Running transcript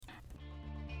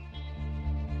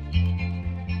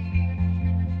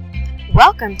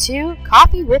Welcome to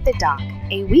Coffee with the Doc,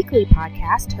 a weekly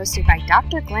podcast hosted by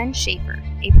Dr. Glenn Schaefer,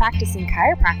 a practicing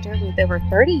chiropractor with over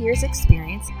 30 years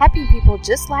experience helping people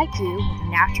just like you with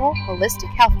natural,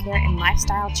 holistic healthcare and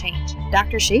lifestyle change.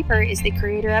 Dr. Schaefer is the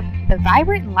creator of The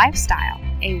Vibrant Lifestyle,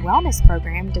 a wellness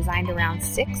program designed around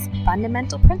 6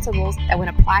 fundamental principles that when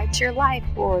applied to your life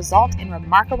will result in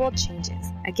remarkable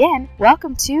changes. Again,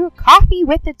 welcome to Coffee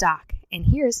with the Doc, and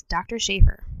here's Dr.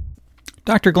 Schaefer.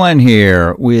 Dr. Glenn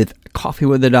here with Coffee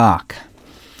with the Doc.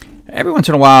 Every once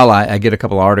in a while, I get a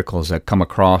couple articles that come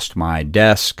across my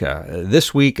desk.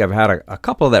 This week, I've had a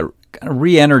couple that kind of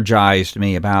re-energized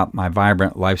me about my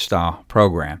Vibrant Lifestyle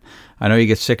program. I know you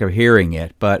get sick of hearing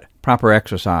it, but proper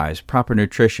exercise, proper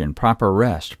nutrition, proper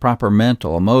rest, proper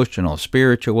mental, emotional,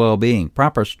 spiritual well-being,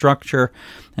 proper structure,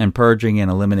 and purging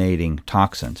and eliminating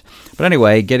toxins. But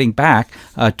anyway, getting back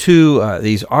to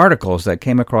these articles that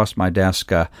came across my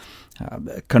desk,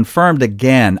 confirmed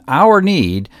again our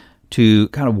need to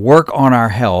kind of work on our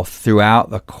health throughout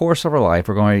the course of our life.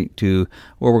 We're going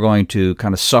to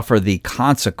kind of suffer the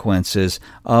consequences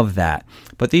of that.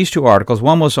 But these two articles,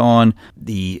 one was on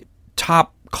the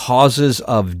top causes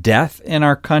of death in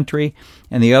our country,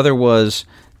 and the other was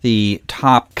the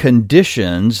top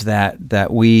conditions that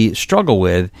we struggle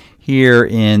with here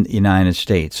in the United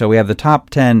States. So we have the top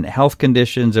 10 health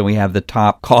conditions and we have the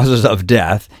top causes of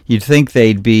death. You'd think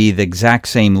they'd be the exact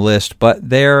same list, but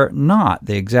they're not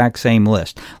the exact same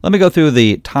list. Let me go through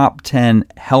the top 10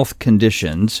 health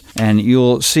conditions, and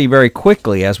you'll see very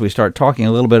quickly as we start talking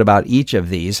a little bit about each of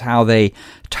these how they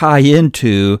tie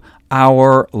into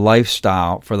our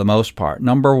lifestyle for the most part.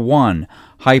 Number 1,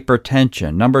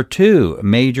 hypertension. Number 2,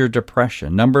 major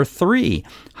depression. Number 3,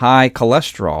 high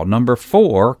cholesterol. Number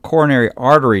 4, coronary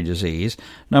artery disease.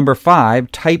 Number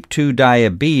 5, type 2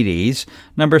 diabetes.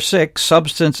 Number 6,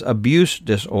 substance abuse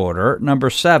disorder. Number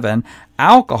 7,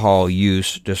 alcohol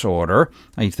use disorder.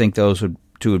 I think those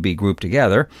two would be grouped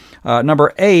together.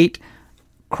 Number 8,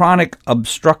 chronic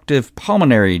obstructive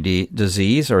pulmonary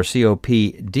disease, or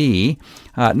COPD.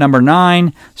 Number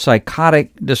 9,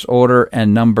 psychotic disorder.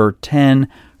 And number 10,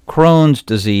 Crohn's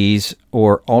disease,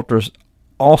 or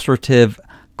ulcerative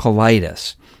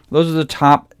colitis. Those are the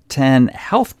top 10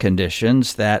 health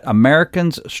conditions that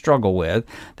Americans struggle with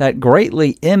that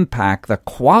greatly impact the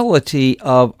quality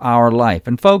of our life.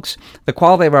 And folks, the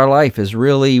quality of our life is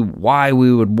really why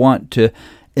we would want to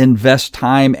invest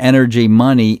time, energy,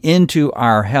 money into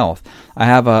our health. I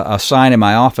have a sign in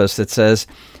my office that says,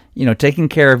 taking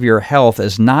care of your health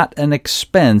is not an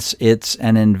expense, it's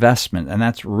an investment. And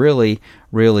that's really,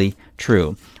 really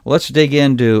true. Well, let's dig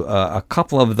into a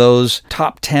couple of those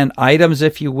top 10 items,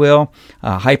 if you will.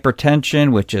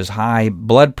 Hypertension, which is high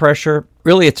blood pressure.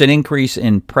 Really, it's an increase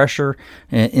in pressure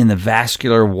in the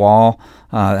vascular wall.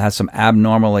 It has some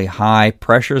abnormally high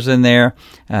pressures in there.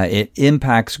 It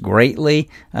impacts greatly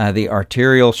the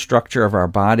arterial structure of our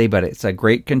body, but it's a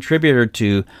great contributor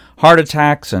to heart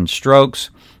attacks and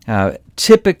strokes,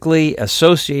 typically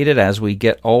associated as we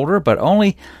get older, but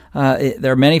only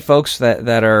there are many folks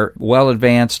that are well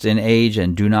advanced in age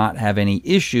and do not have any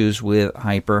issues with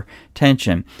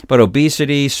hypertension. But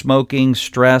obesity, smoking,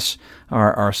 stress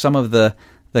are some of the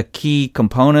key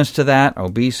components to that.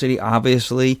 Obesity,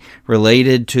 obviously,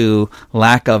 related to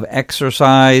lack of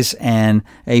exercise and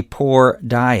a poor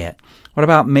diet. What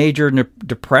about major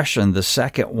depression, the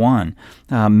second one?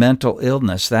 Mental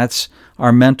illness. That's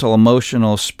our mental,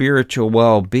 emotional, spiritual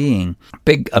well-being.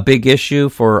 A big issue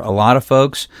for a lot of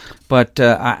folks, but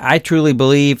I truly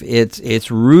believe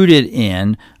it's rooted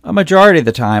in, a majority of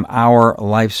the time, our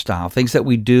lifestyle. Things that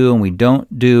we do and we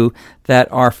don't do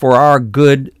that are for our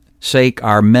good sake,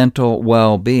 our mental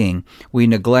well-being. We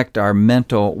neglect our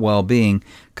mental well-being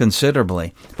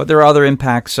considerably. But there are other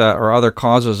impacts or other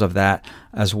causes of that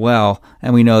as well,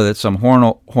 and we know that some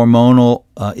hormonal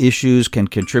issues can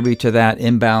contribute to that.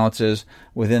 Imbalances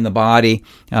within the body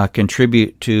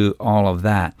contribute to all of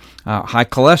that. High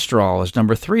cholesterol is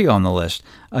number 3 on the list.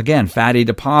 Again, fatty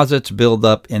deposits build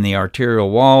up in the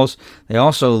arterial walls. They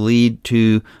also lead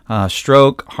to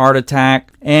stroke, heart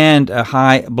attack, and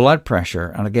high blood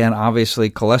pressure. And again, obviously,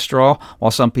 cholesterol,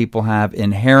 while some people have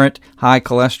inherent high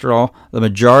cholesterol, the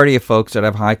majority of folks that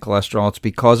have high cholesterol, it's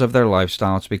because of their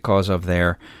lifestyle, it's because of their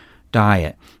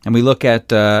diet. And we look at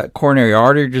coronary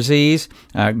artery disease,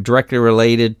 directly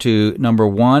related to number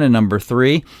 1 and number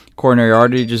 3, coronary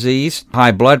artery disease,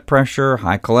 high blood pressure,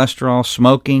 high cholesterol,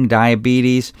 smoking,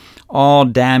 diabetes, all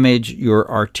damage your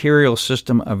arterial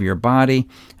system of your body,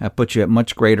 put you at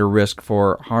much greater risk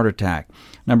for heart attack.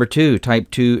 Number 2,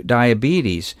 type 2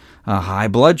 diabetes, high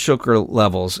blood sugar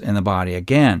levels in the body.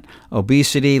 Again,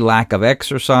 obesity, lack of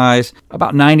exercise.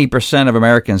 About 90% of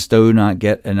Americans do not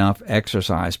get enough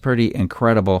exercise. Pretty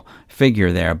incredible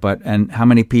figure there. And how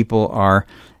many people are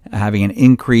having an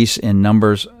increase in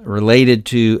numbers related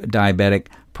to diabetic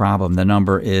problem? The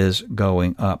number is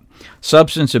going up.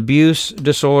 Substance abuse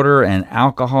disorder and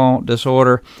alcohol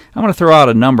disorder. I'm going to throw out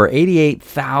a number.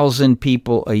 88,000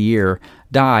 people a year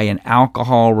die in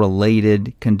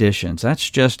alcohol-related conditions. That's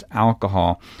just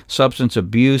alcohol. Substance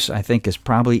abuse, I think, is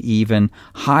probably even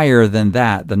higher than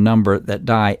that, the number that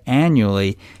die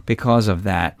annually because of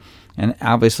that. And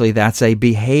obviously that's a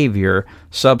behavior,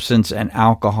 substance and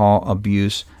alcohol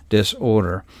abuse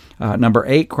disorder. Number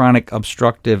 8, chronic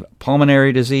obstructive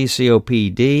pulmonary disease,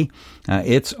 COPD.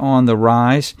 It's on the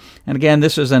rise. And again,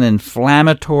 this is an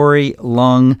inflammatory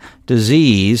lung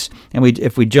disease. And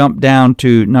if we jump down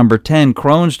to number 10,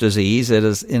 Crohn's disease, it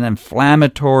is an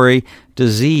inflammatory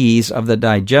disease of the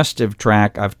digestive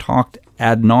tract. I've talked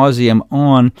ad nauseum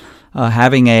on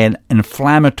having an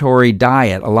inflammatory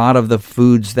diet. A lot of the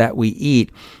foods that we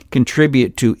eat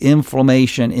contribute to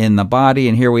inflammation in the body.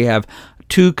 And here we have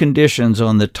 2 conditions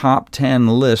on the top 10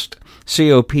 list,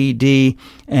 COPD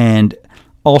and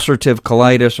ulcerative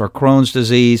colitis or Crohn's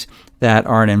disease, that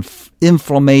are an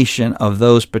inflammation of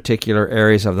those particular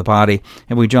areas of the body.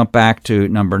 And we jump back to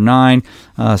number 9,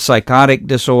 psychotic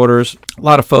disorders. A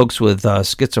lot of folks with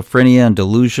schizophrenia and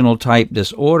delusional type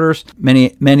disorders,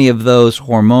 many of those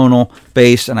hormonal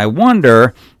based. And I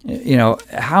wonder,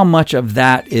 how much of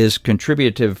that is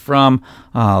contributive from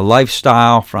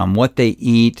lifestyle, from what they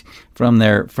eat, from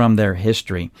their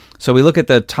history. So we look at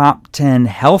the top 10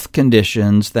 health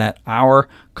conditions that our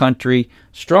country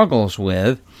struggles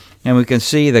with, and we can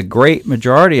see the great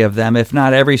majority of them, if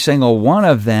not every single one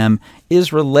of them,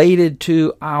 is related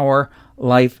to our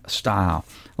lifestyle.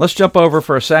 Let's jump over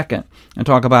for a second and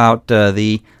talk about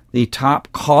the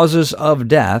top causes of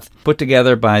death put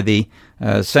together by the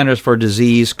Centers for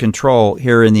Disease Control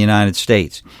here in the United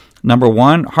States. Number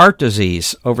 1, heart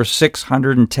disease, over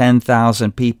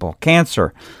 610,000 people.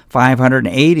 Cancer,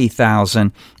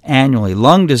 580,000 annually.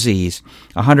 Lung disease,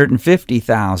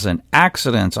 150,000.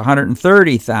 Accidents,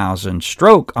 130,000.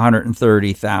 Stroke,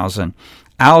 130,000.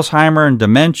 Alzheimer and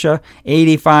dementia,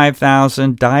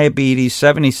 85,000. Diabetes,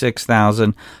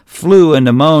 76,000. Flu and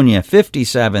pneumonia,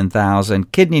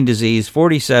 57,000. Kidney disease,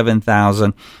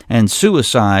 47,000. And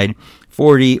suicide,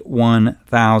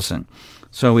 41,000.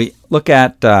 So we look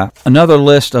at another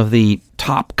list of the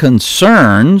top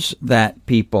concerns that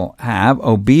people have.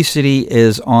 Obesity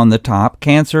is on the top.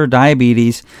 Cancer,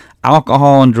 diabetes,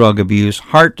 alcohol and drug abuse,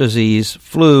 heart disease,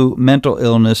 flu, mental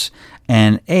illness,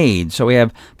 and AIDS. So we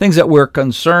have things that we're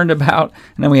concerned about,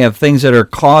 and then we have things that are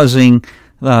causing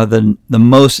the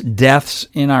most deaths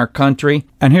in our country.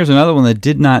 And here's another one that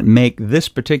did not make this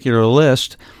particular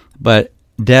list, but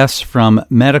deaths from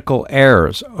medical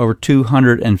errors, over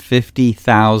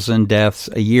 250,000 deaths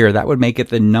a year. That would make it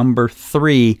the number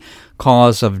 3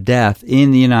 cause of death in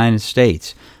the United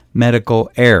States, medical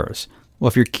errors. Well,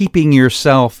 if you're keeping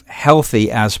yourself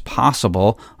healthy as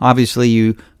possible, obviously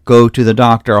you go to the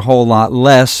doctor a whole lot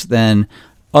less than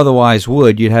otherwise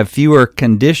would. You'd have fewer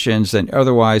conditions than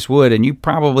otherwise would, and you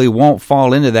probably won't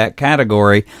fall into that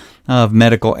category of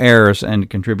medical errors and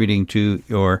contributing to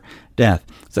your death.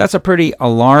 So that's a pretty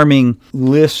alarming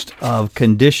list of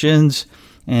conditions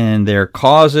and their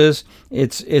causes.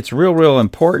 It's real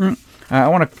important. I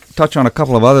want to touch on a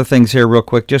couple of other things here real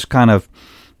quick, just kind of,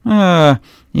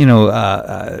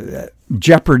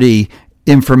 Jeopardy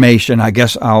information, I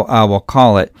guess I will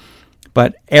call it.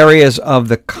 But areas of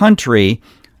the country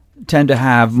tend to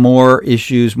have more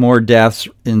issues, more deaths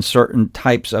in certain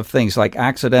types of things, like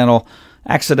accidental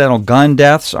gun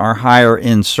deaths are higher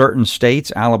in certain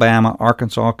states: Alabama,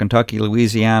 Arkansas, Kentucky,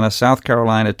 Louisiana, South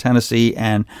Carolina, Tennessee,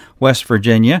 and West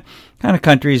Virginia. Kind of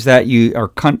countries that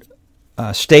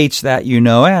states that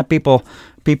people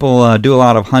do a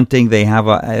lot of hunting. They have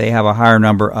a higher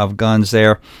number of guns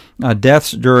there.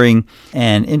 Deaths during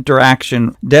an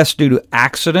interaction, deaths due to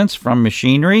accidents from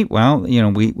machinery. Well,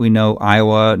 we know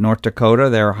Iowa, North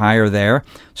Dakota, they're higher there.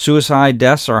 Suicide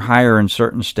deaths are higher in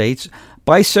certain states.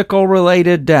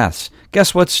 Bicycle-related deaths.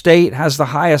 Guess what state has the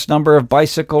highest number of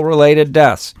bicycle-related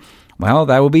deaths? Well,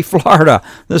 that would be Florida,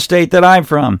 the state that I'm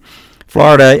from.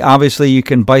 Florida, obviously, you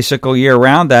can bicycle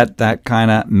year-round. That kind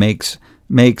of makes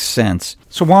sense.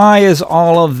 So why is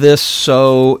all of this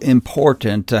so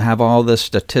important to have all this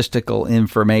statistical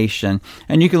information?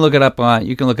 And you can look it up.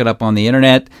 You can look it up on the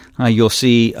internet. You'll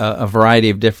see a variety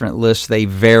of different lists. They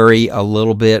vary a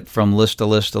little bit from list to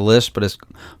list to list, but it's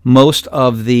most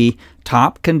of the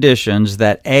top conditions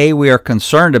that A, we are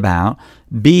concerned about,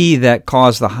 B, that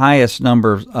cause the highest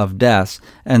number of deaths,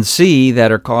 and C,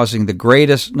 that are causing the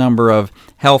greatest number of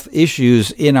health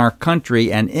issues in our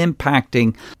country and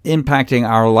impacting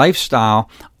our lifestyle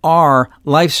are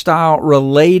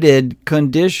lifestyle-related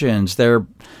conditions. They're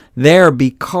there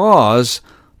because,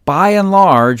 by and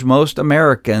large, most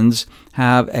Americans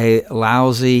have a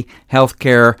lousy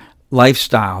healthcare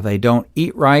lifestyle. They don't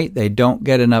eat right. They don't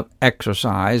get enough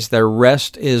exercise. Their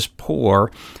rest is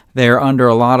poor. They're under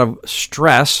a lot of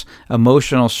stress,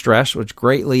 emotional stress, which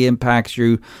greatly impacts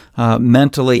you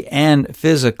mentally and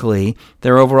physically.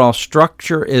 Their overall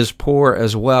structure is poor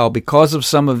as well because of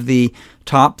some of the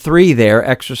top three there,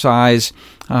 exercise,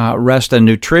 rest, and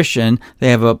nutrition. They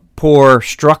have a poor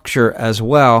structure as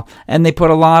well, and they put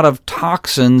a lot of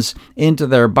toxins into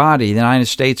their body. The United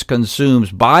States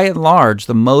consumes, by and large,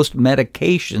 the most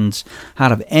medications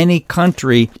out of any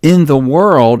country in the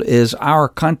world is our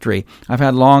country. I've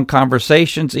had long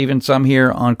conversations, even some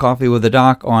here on Coffee with the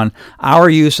Doc, on our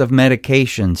use of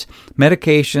medications.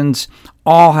 Medications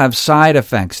all have side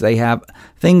effects. They have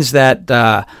things that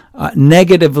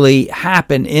negatively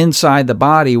happen inside the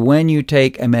body when you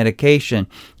take a medication.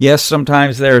 Yes,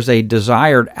 sometimes there's a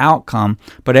desired outcome,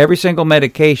 but every single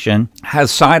medication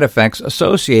has side effects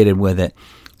associated with it.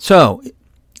 So,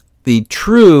 the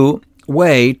true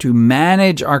way to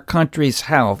manage our country's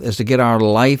health is to get our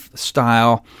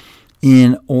lifestyle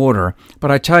in order. But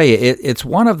I tell you, it's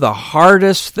one of the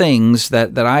hardest things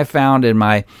that I found in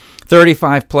my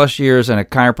 35 plus years in a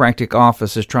chiropractic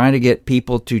office is trying to get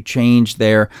people to change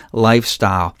their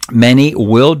lifestyle. Many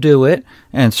will do it,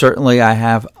 and certainly I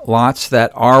have lots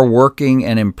that are working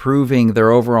and improving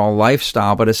their overall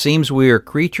lifestyle, but it seems we are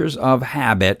creatures of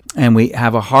habit, and we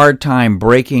have a hard time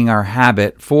breaking our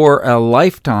habit for a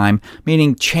lifetime,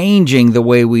 meaning changing the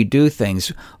way we do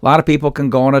things. A lot of people can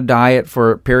go on a diet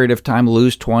for a period of time,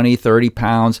 lose 20, 30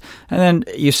 pounds, and then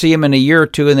you see them in a year or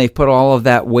two and they've put all of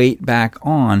that weight back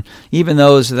on. Even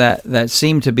those that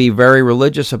seem to be very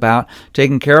religious about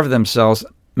taking care of themselves,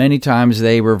 many times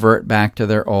they revert back to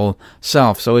their old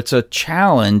self. So it's a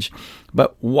challenge.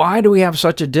 But why do we have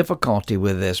such a difficulty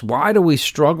with this? Why do we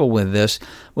struggle with this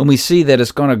when we see that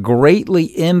it's going to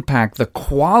greatly impact the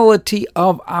quality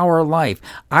of our life?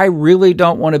 I really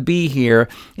don't want to be here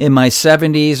in my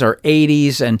 70s or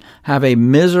 80s and have a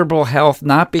miserable health,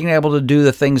 not being able to do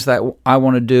the things that I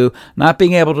want to do, not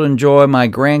being able to enjoy my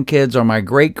grandkids or my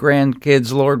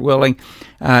great-grandkids, Lord willing,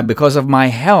 because of my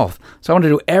health. So I want to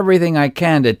do everything I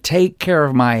can to take care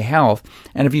of my health.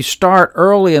 And if you start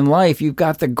early in life, you've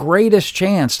got the greatest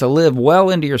chance to live well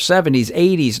into your 70s,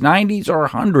 80s, 90s, or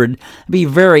 100, be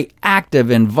very active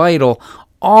and vital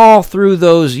all through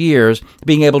those years,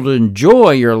 being able to enjoy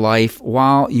your life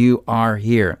while you are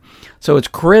here. So it's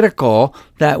critical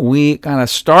that we kind of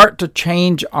start to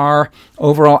change our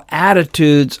overall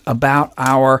attitudes about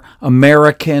our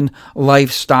American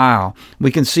lifestyle. We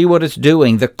can see what it's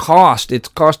doing. The cost, it's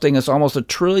costing us almost $1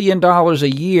 trillion a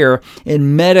year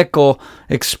in medical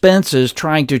expenses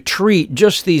trying to treat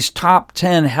just these top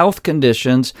 10 health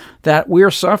conditions that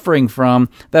we're suffering from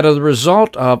that are the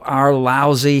result of our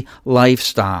lousy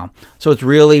lifestyle. So it's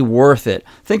really worth it.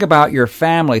 Think about your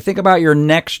family. Think about your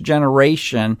next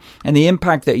generation and the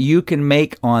impact that you can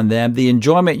make on them, the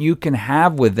enjoyment you can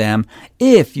have with them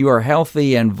if you are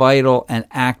healthy and vital and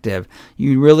active.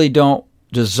 You really don't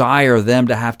desire them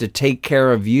to have to take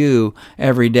care of you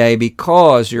every day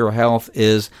because your health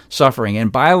is suffering. And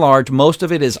by and large, most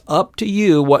of it is up to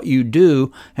you what you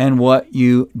do and what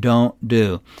you don't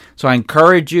do. So I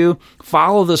encourage you,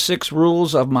 follow the 6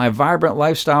 rules of my Vibrant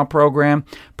Lifestyle program: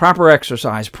 proper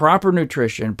exercise, proper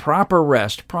nutrition, proper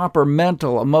rest, proper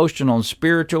mental, emotional, and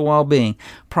spiritual well-being,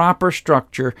 proper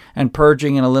structure, and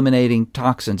purging and eliminating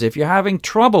toxins. If you're having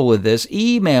trouble with this,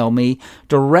 email me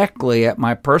directly at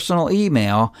my personal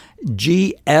email,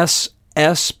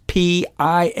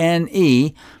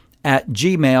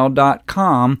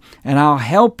 gspine@gmail.com, and I'll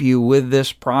help you with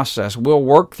this process. We'll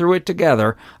work through it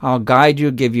together. I'll guide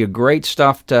you, give you great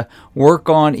stuff to work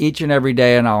on each and every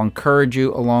day, and I'll encourage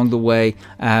you along the way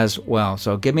as well.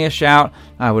 So give me a shout.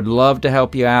 I would love to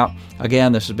help you out.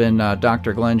 Again, this has been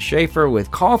Dr. Glenn Schaefer with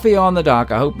Coffee on the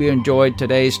Dock. I hope you enjoyed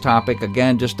today's topic.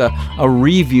 Again, just a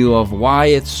review of why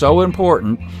it's so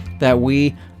important that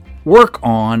we work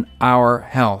on our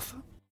health.